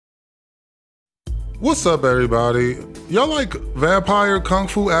What's up, everybody? Y'all like vampire kung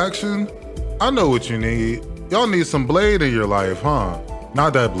fu action? I know what you need. Y'all need some Blade in your life, huh?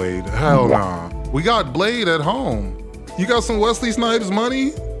 Not that Blade, hell nah. We got Blade at home. You got some Wesley Snipes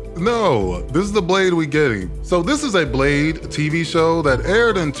money? No, this is the Blade we getting. So this is a Blade TV show that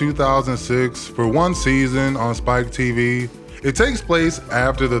aired in 2006 for one season on Spike TV. It takes place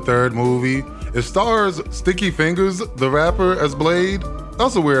after the third movie. It stars Sticky Fingers, the rapper, as Blade.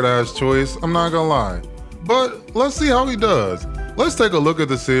 That's a weird ass choice, I'm not gonna lie. But let's see how he does. Let's take a look at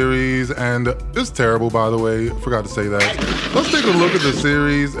the series, and it's terrible, by the way, forgot to say that. Let's take a look at the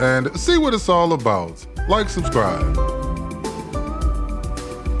series and see what it's all about. Like, subscribe.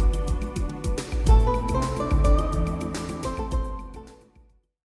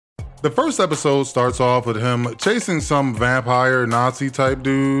 The first episode starts off with him chasing some vampire Nazi type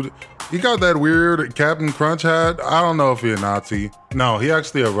dude. He got that weird Captain Crunch hat. I don't know if he's a Nazi. No, he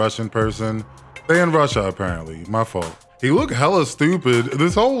actually a Russian person. They in Russia apparently, my fault. He looked hella stupid.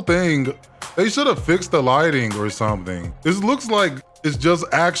 This whole thing, they should have fixed the lighting or something. This looks like it's just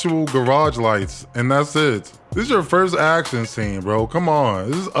actual garage lights and that's it. This is your first action scene, bro. Come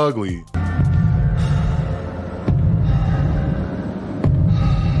on, this is ugly.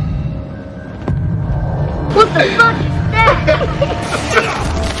 What the fuck is that?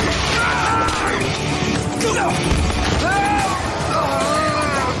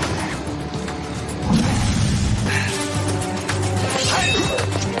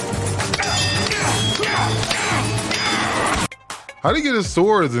 How do you get his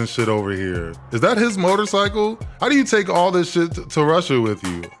swords and shit over here? Is that his motorcycle? How do you take all this shit to Russia with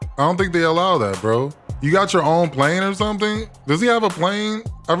you? I don't think they allow that, bro. You got your own plane or something? Does he have a plane?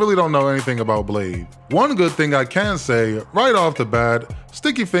 I really don't know anything about Blade. One good thing I can say, right off the bat,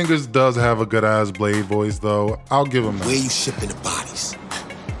 Sticky Fingers does have a good ass Blade voice though. I'll give him that. Where you shipping the bodies?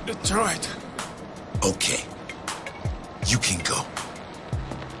 Detroit. Okay. You can go.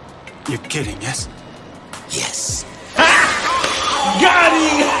 You're kidding, yes? Yes. Got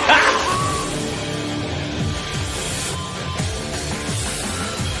him!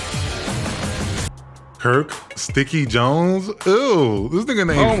 Kirk Sticky Jones? Ew, this nigga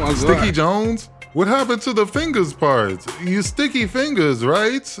named Sticky Jones? What happened to the fingers part? You Sticky Fingers,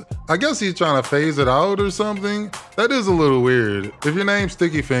 right? I guess he's trying to phase it out or something. That is a little weird. If your name's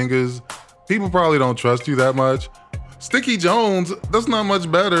Sticky Fingers, people probably don't trust you that much. Sticky Jones, that's not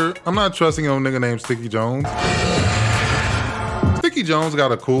much better. I'm not trusting a nigga named Sticky Jones. Sticky Jones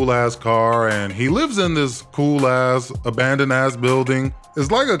got a cool ass car and he lives in this cool ass, abandoned ass building. It's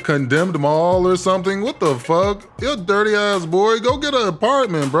like a condemned mall or something. What the fuck? You dirty ass boy, go get an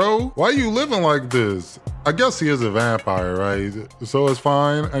apartment, bro. Why you living like this? I guess he is a vampire, right? So it's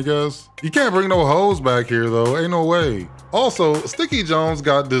fine, I guess. You can't bring no hoes back here though, ain't no way. Also, Sticky Jones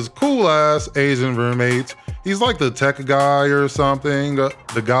got this cool ass Asian roommate. He's like the tech guy or something,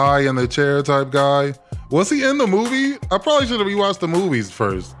 the guy in the chair type guy. Was he in the movie? I probably should have rewatched the movies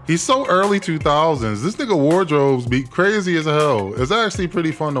first. He's so early 2000s. This nigga wardrobes be crazy as hell. It's actually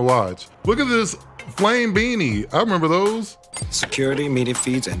pretty fun to watch. Look at this flame beanie. I remember those. Security, media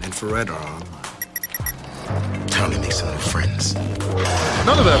feeds, and infrared are online. Time to make some new friends.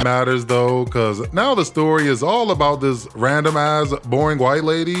 None of that matters though, cause now the story is all about this random ass boring white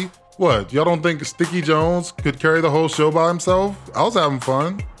lady. What, y'all don't think Sticky Jones could carry the whole show by himself? I was having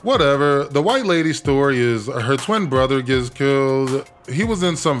fun. Whatever, the white lady story is her twin brother gets killed. He was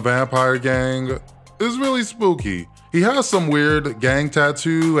in some vampire gang. It's really spooky. He has some weird gang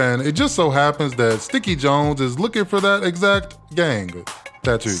tattoo and it just so happens that Sticky Jones is looking for that exact gang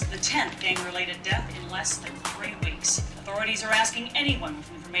tattoo. This is the 10th gang-related death in less than 3 weeks. Authorities are asking anyone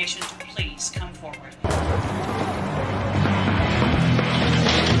with information to please come forward.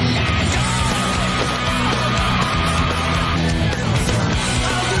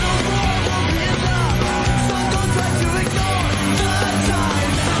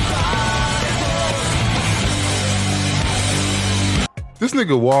 This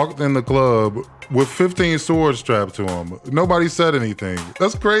nigga walked in the club with 15 swords strapped to him. Nobody said anything.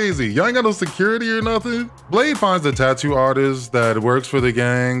 That's crazy. Y'all ain't got no security or nothing? Blade finds the tattoo artist that works for the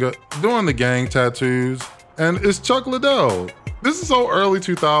gang, doing the gang tattoos, and it's Chuck Liddell. This is so early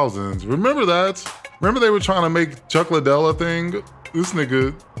 2000s. Remember that? Remember they were trying to make Chuck Liddell a thing? This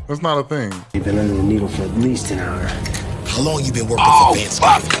nigga, that's not a thing. You've been under the needle for at least an hour. How long you been working for Vance?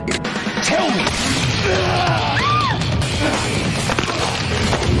 Tell me!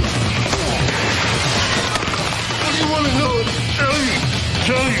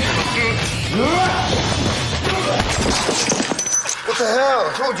 What the hell?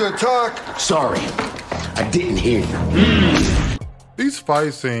 I told you to talk. Sorry, I didn't hear you. These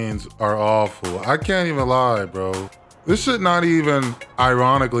fight scenes are awful. I can't even lie, bro. This shit not even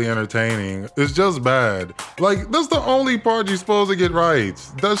ironically entertaining. It's just bad. Like, that's the only part you're supposed to get right.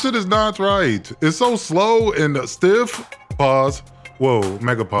 That shit is not right. It's so slow and stiff. Pause. Whoa,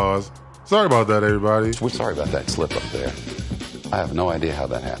 mega pause. Sorry about that, everybody. We're sorry about that slip up there. I have no idea how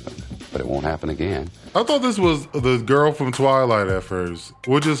that happened, but it won't happen again. I thought this was the girl from Twilight at first,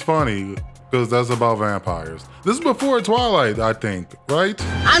 which is funny because that's about vampires. This is before Twilight, I think, right?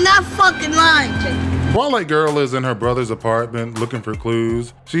 I'm not fucking lying to you. Twilight girl is in her brother's apartment looking for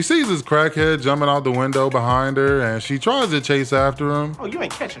clues. She sees this crackhead jumping out the window behind her and she tries to chase after him. Oh, you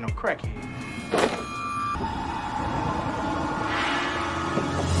ain't catching no crackhead.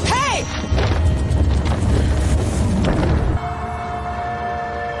 Hey!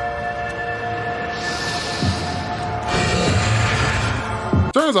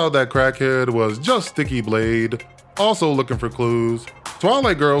 Turns out that crackhead was just Sticky Blade, also looking for clues.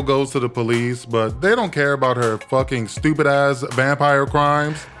 Twilight girl goes to the police, but they don't care about her fucking stupid ass vampire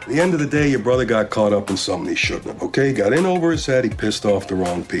crimes. At the end of the day, your brother got caught up in something he shouldn't have, okay? He got in over his head, he pissed off the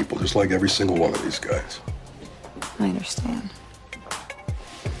wrong people, just like every single one of these guys. I understand.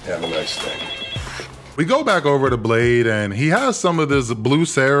 Have a nice day. We go back over to Blade and he has some of this blue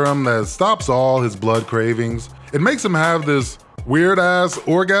serum that stops all his blood cravings. It makes him have this weird ass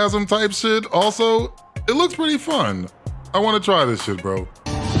orgasm type shit. Also, it looks pretty fun. I want to try this shit, bro. You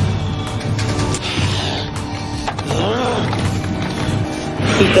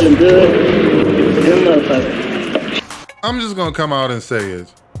feeling good? Good motherfucker. I'm just gonna come out and say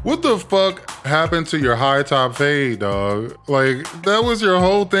it. What the fuck happened to your high top fade, dog? Like, that was your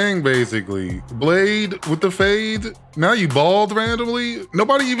whole thing, basically. Blade with the fade? Now you bald randomly?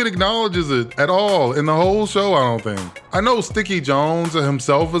 Nobody even acknowledges it at all in the whole show, I don't think. I know Sticky Jones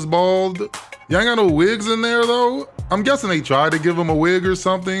himself is bald. You ain't got no wigs in there, though? I'm guessing they tried to give him a wig or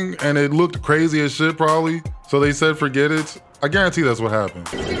something, and it looked crazy as shit, probably. So they said, forget it. I guarantee that's what happened.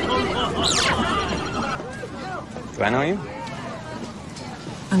 Do I know you?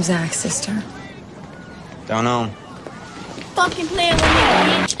 I'm Zach's sister. Don't know. Fucking playing with me,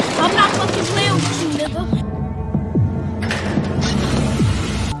 bitch. I'm not fucking playing with you, nigga.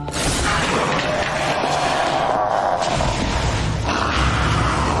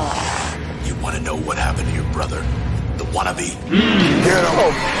 You want to know what happened to your brother? The wannabe? Get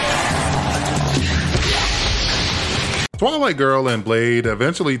him! Twilight Girl and Blade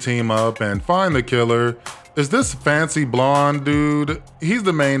eventually team up and find the killer. Is this fancy blonde dude? He's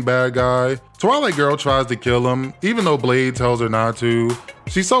the main bad guy. Twilight Girl tries to kill him, even though Blade tells her not to.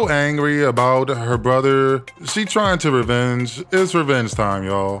 She's so angry about her brother. She's trying to revenge. It's revenge time,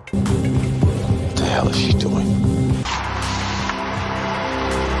 y'all. What the hell is she doing?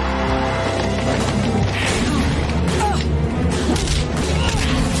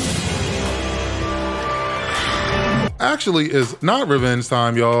 Actually, it's not revenge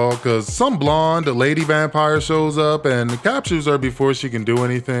time, y'all, because some blonde lady vampire shows up and captures her before she can do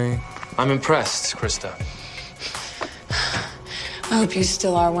anything. I'm impressed, Krista. I hope you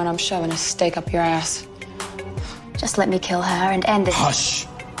still are when I'm shoving a stake up your ass. Just let me kill her and end this. Hush,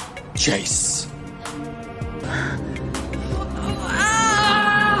 Chase.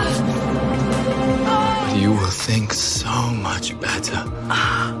 You will think so much better,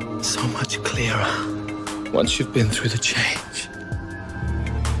 so much clearer, once you've been through the change.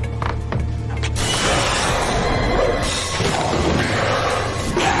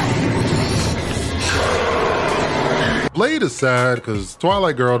 Blade is sad because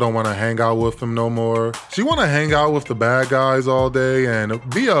Twilight Girl don't want to hang out with him no more. She want to hang out with the bad guys all day and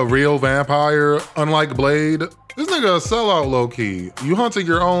be a real vampire, unlike Blade. This nigga a sellout low-key. You hunting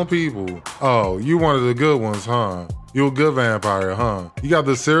your own people. Oh, you one of the good ones, huh? You a good vampire, huh? You got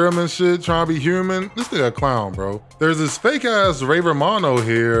the serum and shit trying to be human? This nigga a clown, bro. There's this fake-ass Ray Romano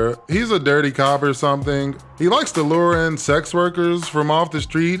here. He's a dirty cop or something. He likes to lure in sex workers from off the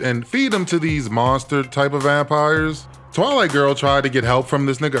street and feed them to these monster type of vampires. Twilight Girl tried to get help from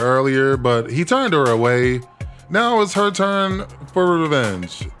this nigga earlier, but he turned her away. Now it's her turn for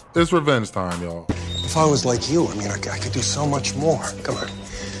revenge. It's revenge time, y'all. If I was like you, I mean, I could do so much more. Come on,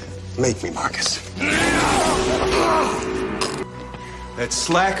 make me, Marcus. That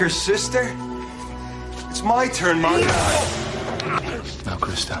slacker sister? It's my turn, Marcus. Now,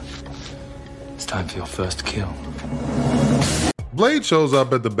 Krista, it's time for your first kill. Blade shows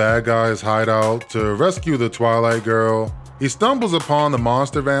up at the bad guy's hideout to rescue the Twilight Girl. He stumbles upon the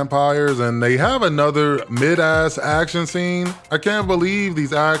monster vampires and they have another mid-ass action scene. I can't believe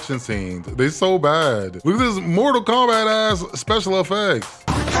these action scenes. They're so bad. Look at this Mortal Kombat ass special effects.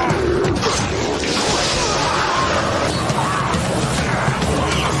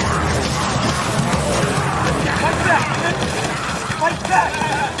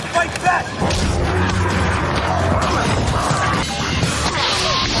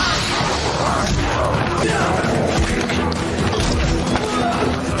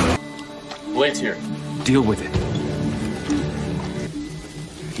 Blade's here. Deal with it.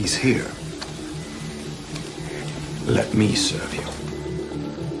 He's here. Let me serve you.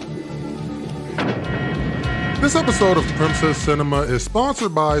 This episode of Primm'S Cinema is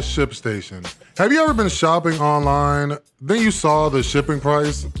sponsored by ShipStation. Have you ever been shopping online, then you saw the shipping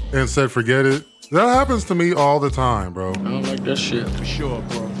price and said forget it? That happens to me all the time, bro. I don't like that shit. For sure,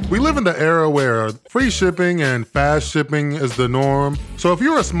 bro. We live in the era where free shipping and fast shipping is the norm. So if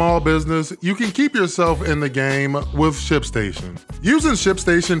you're a small business, you can keep yourself in the game with ShipStation. Using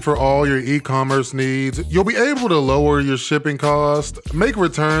ShipStation for all your e-commerce needs, you'll be able to lower your shipping cost, make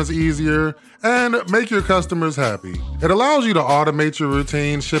returns easier, and make your customers happy. It allows you to automate your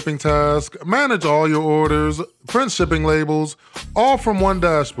routine shipping tasks, manage all your orders, print shipping labels, all from one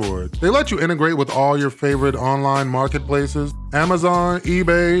dashboard. They let you integrate with all your favorite online marketplaces, Amazon,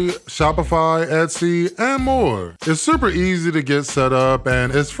 eBay, Shopify, Etsy, and more. It's super easy to get set up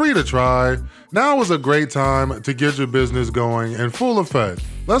and it's free to try. Now is a great time to get your business going in full effect.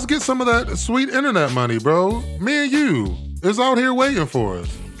 Let's get some of that sweet internet money, bro. Me and you is out here waiting for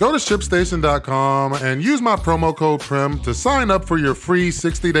us. Go to ShipStation.com and use my promo code PRIM to sign up for your free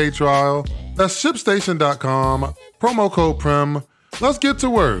 60-day trial. That's ShipStation.com, promo code PRIM. Let's get to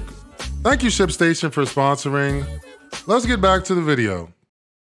work. Thank you, ShipStation, for sponsoring. Let's get back to the video.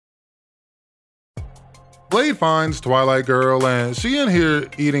 Blade finds Twilight Girl and she in here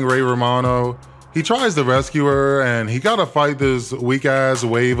eating Ray Romano. He tries to rescue her and he gotta fight this weak-ass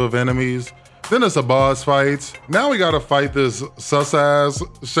wave of enemies. Then it's a boss fight. Now we gotta fight this sus-ass,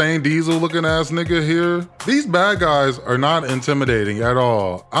 Shane Diesel-looking ass nigga here. These bad guys are not intimidating at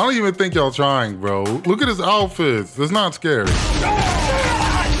all. I don't even think y'all trying, bro. Look at his outfits. It's not scary.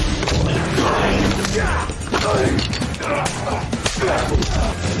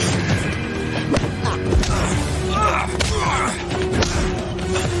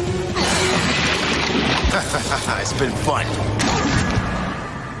 It's been fun.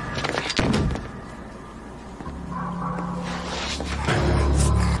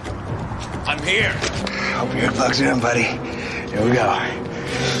 I'm here. Open your plugs in, buddy. Here we go.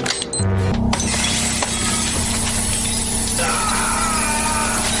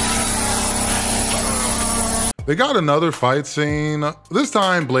 They got another fight scene. This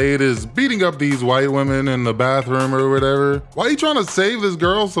time Blade is beating up these white women in the bathroom or whatever. Why are you trying to save this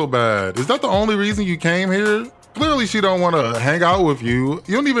girl so bad? Is that the only reason you came here? Clearly she don't want to hang out with you.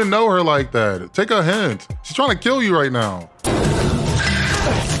 You don't even know her like that. Take a hint. She's trying to kill you right now.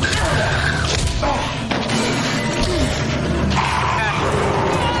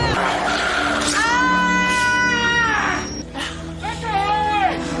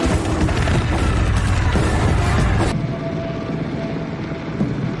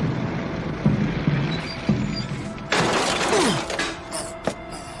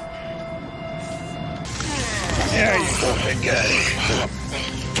 There you go, big guy.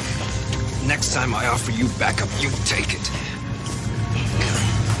 Next time I offer you backup, you take it.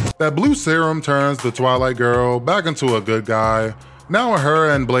 That blue serum turns the Twilight Girl back into a good guy. Now her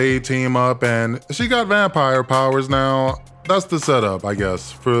and Blade team up and she got vampire powers now. That's the setup, I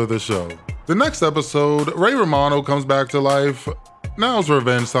guess, for the show. The next episode, Ray Romano comes back to life. Now it's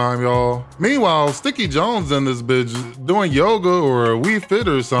revenge time, y'all. Meanwhile, Sticky Jones in this bitch doing yoga or a Wii Fit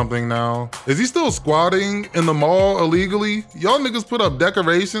or something now. Is he still squatting in the mall illegally? Y'all niggas put up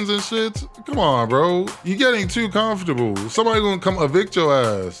decorations and shit? Come on, bro. You getting too comfortable. Somebody gonna come evict your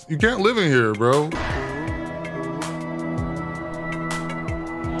ass. You can't live in here, bro.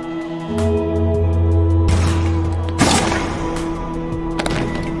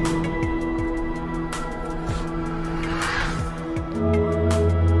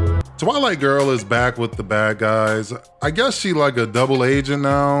 Twilight Girl is back with the bad guys. I guess she like a double agent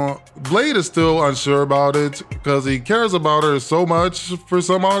now. Blade is still unsure about it because he cares about her so much for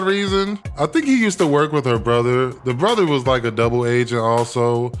some odd reason. I think he used to work with her brother. The brother was like a double agent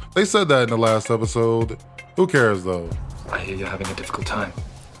also. They said that in the last episode. Who cares though? I hear you're having a difficult time.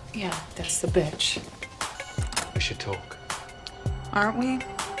 Yeah, that's the bitch. We should talk. Aren't we?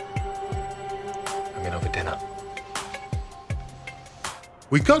 I mean, over dinner.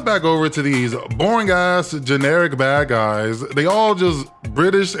 We cut back over to these boring-ass, generic bad guys. They all just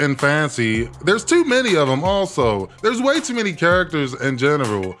British and fancy. There's too many of them also. There's way too many characters in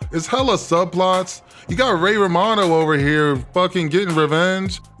general. It's hella subplots. You got Ray Romano over here fucking getting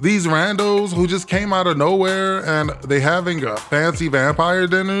revenge. These randos who just came out of nowhere and they having fancy vampire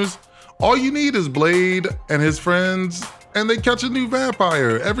dinners. All you need is Blade and his friends and they catch a new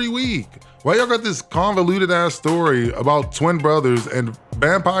vampire every week. Why y'all got this convoluted ass story about twin brothers and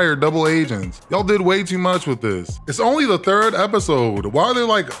vampire double agents? Y'all did way too much with this. It's only the 3rd episode. Why are there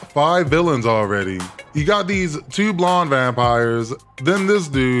like 5 villains already? You got these 2 blonde vampires, then this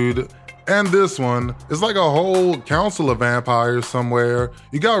dude, and this one. It's like a whole council of vampires somewhere.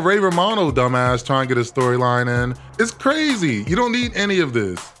 You got Ray Romano dumbass trying to get his storyline in. It's crazy. You don't need any of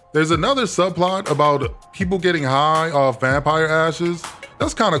this. There's another subplot about people getting high off vampire ashes.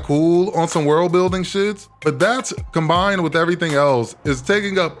 That's kind of cool on some world building shit, but that's combined with everything else is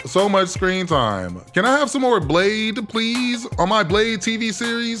taking up so much screen time. Can I have some more Blade, please, on my Blade TV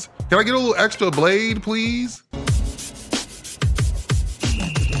series? Can I get a little extra Blade, please?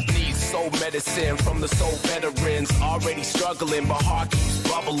 Medicine from the soul veterans, already struggling, but heart keeps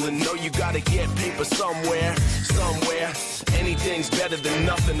bubbling. Know you gotta get paper somewhere. Anything's better than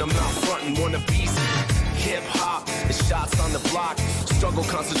nothing. I'm not fronting, wanna be hip hop. It's shots on the block, struggle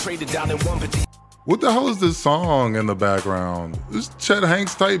concentrated down in one particular. What the hell is this song in the background? Is this Chet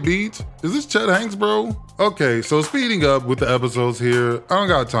Hanks type beat? Is this Chet Hanks, bro? Okay, so speeding up with the episodes here, I don't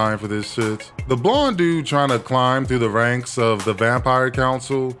got time for this shit. The blonde dude trying to climb through the ranks of the Vampire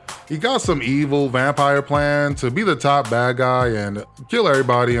Council, he got some evil vampire plan to be the top bad guy and kill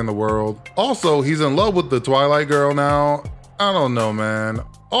everybody in the world. Also, he's in love with the Twilight girl now. I don't know, man.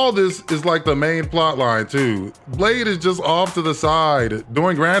 All this is like the main plot line too. Blade is just off to the side,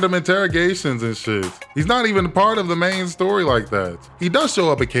 doing random interrogations and shit. He's not even part of the main story like that. He does show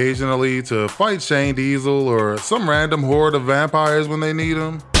up occasionally to fight Shane Diesel or some random horde of vampires when they need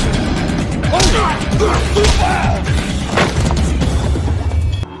him.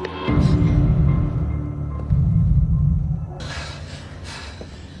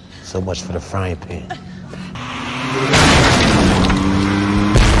 So much for the frying pan.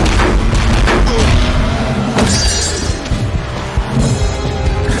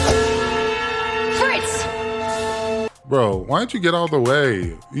 Bro, why don't you get out of the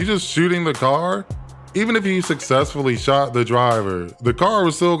way? You just shooting the car? Even if you successfully shot the driver, the car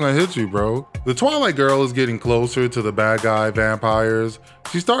was still gonna hit you, bro. The Twilight girl is getting closer to the bad guy vampires.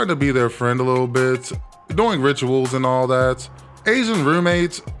 She's starting to be their friend a little bit, doing rituals and all that. Asian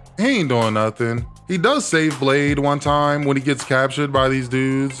roommates, he ain't doing nothing. He does save Blade one time when he gets captured by these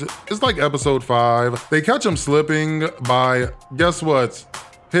dudes. It's like episode 5. They catch him slipping by, guess what?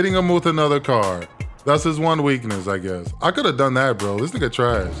 Hitting him with another car. That's his one weakness, I guess. I could have done that, bro. This nigga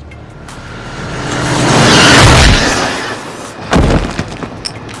trash.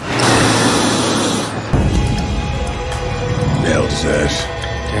 Nailed his ass.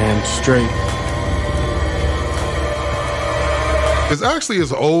 Damn straight. It's actually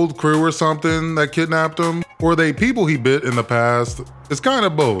his old crew or something that kidnapped him, or they people he bit in the past. It's kind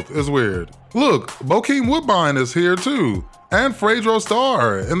of both. It's weird. Look, Bokeem Woodbine is here too. And Fredro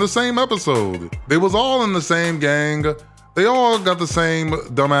Starr in the same episode. They was all in the same gang. They all got the same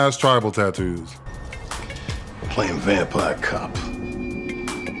dumbass tribal tattoos. Playing vampire cop. You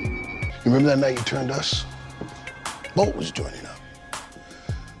remember that night you turned us? Bolt was joining up.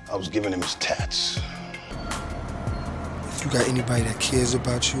 I was giving him his tats. If you got anybody that cares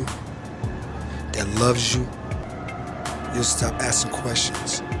about you, that loves you, you'll stop asking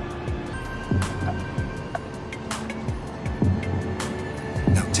questions.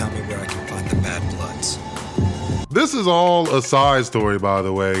 Now tell me where I can find the bad bloods. This is all a side story, by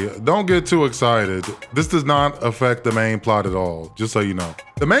the way. Don't get too excited. This does not affect the main plot at all, just so you know.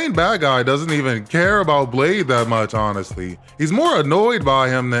 The main bad guy doesn't even care about Blade that much, honestly. He's more annoyed by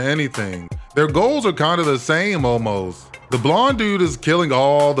him than anything. Their goals are kind of the same almost. The blonde dude is killing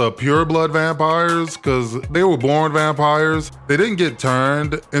all the pure blood vampires because they were born vampires. They didn't get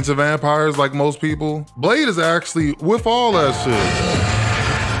turned into vampires like most people. Blade is actually with all that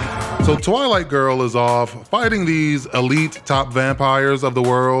shit. So Twilight Girl is off fighting these elite top vampires of the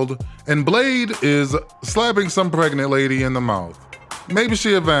world, and Blade is slapping some pregnant lady in the mouth. Maybe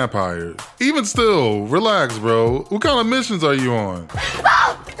she a vampire. Even still, relax, bro. What kind of missions are you on?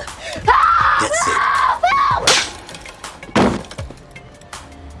 That's it.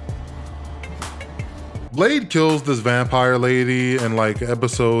 Blade kills this vampire lady in like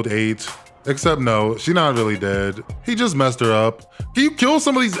episode 8. Except no, she's not really dead. He just messed her up. Can you kill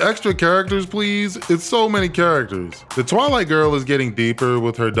some of these extra characters, please? It's so many characters. The Twilight Girl is getting deeper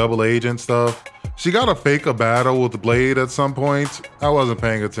with her double agent stuff. She gotta fake a battle with Blade at some point. I wasn't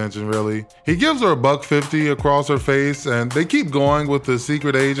paying attention really. He gives her $150 across her face and they keep going with the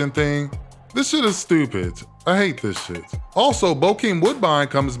secret agent thing. This shit is stupid. I hate this shit. Also, Bokeem Woodbine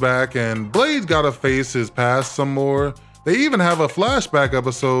comes back and Blade's gotta face his past some more. They even have a flashback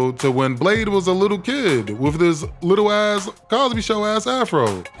episode to when Blade was a little kid with this little ass Cosby Show ass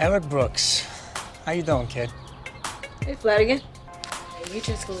afro. Eric Brooks, how you doing, kid? Hey, Flanagan. You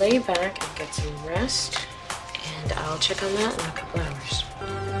just lay back and get some rest, and I'll check on that in a couple hours.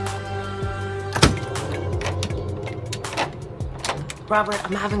 Robert,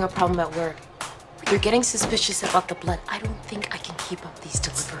 I'm having a problem at work. You're getting suspicious about the blood. I don't think I can keep up these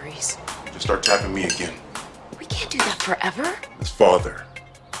deliveries. Just start tapping me again. We can't do that forever. As father,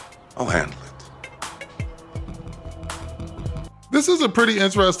 I'll handle it. This is a pretty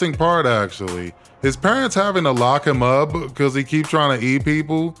interesting part, actually. His parents having to lock him up because he keeps trying to eat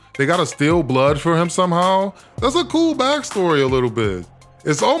people. They gotta steal blood for him somehow. That's a cool backstory a little bit.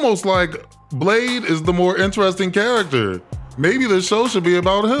 It's almost like Blade is the more interesting character. Maybe the show should be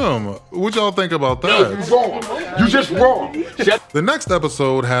about him. What y'all think about that? You're wrong. You just wrong. The next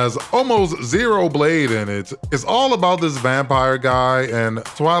episode has almost zero Blade in it. It's all about this vampire guy and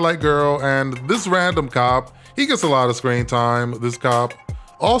Twilight Girl and this random cop. He gets a lot of screen time, this cop.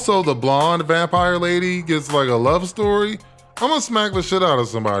 Also, the blonde vampire lady gets like a love story. I'm gonna smack the shit out of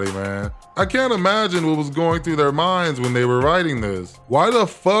somebody, man. I can't imagine what was going through their minds when they were writing this. Why the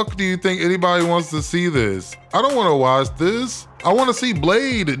fuck do you think anybody wants to see this? I don't want to watch this. I want to see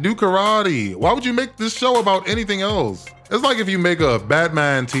Blade do karate. Why would you make this show about anything else? It's like if you make a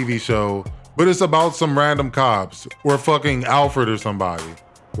Batman TV show, but it's about some random cops or fucking Alfred or somebody.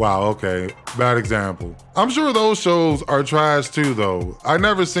 Wow, okay, bad example. I'm sure those shows are trash too though. I've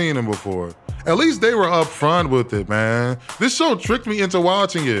never seen them before. At least they were upfront with it, man. This show tricked me into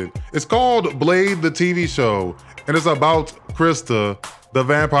watching it. It's called Blade the TV show, and it's about Krista, the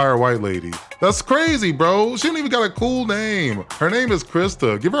vampire white lady. That's crazy, bro. She don't even got a cool name. Her name is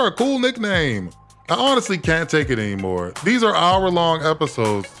Krista. Give her a cool nickname. I honestly can't take it anymore. These are hour-long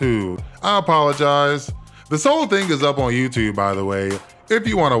episodes too. I apologize. This whole thing is up on YouTube, by the way, if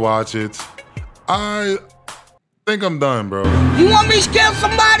you want to watch it. I think I'm done, bro. You want me to kill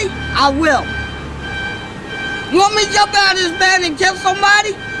somebody? I will. You want me to jump out of this bed and kill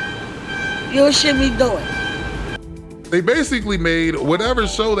somebody? You should be doing. They basically made whatever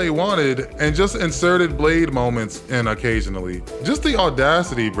show they wanted and just inserted Blade moments in occasionally. Just the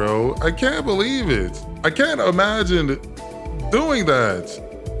audacity, bro. I can't believe it. I can't imagine doing that.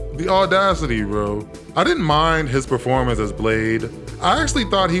 The audacity, bro. I didn't mind his performance as Blade. I actually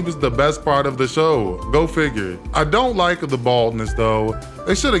thought he was the best part of the show. Go figure. I don't like the baldness though.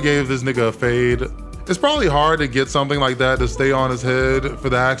 They should have gave this nigga a fade. It's probably hard to get something like that to stay on his head for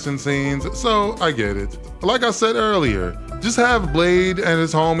the action scenes, so I get it. Like I said earlier, just have Blade and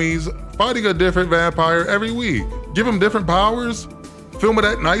his homies fighting a different vampire every week. Give him different powers, film it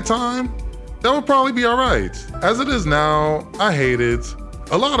at nighttime. That would probably be all right. As it is now, I hate it.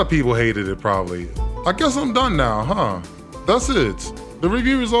 A lot of people hated it probably. I guess I'm done now, huh? That's it. The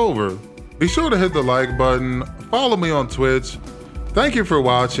review is over. Be sure to hit the like button, follow me on Twitch. Thank you for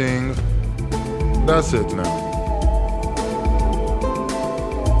watching. That's it now.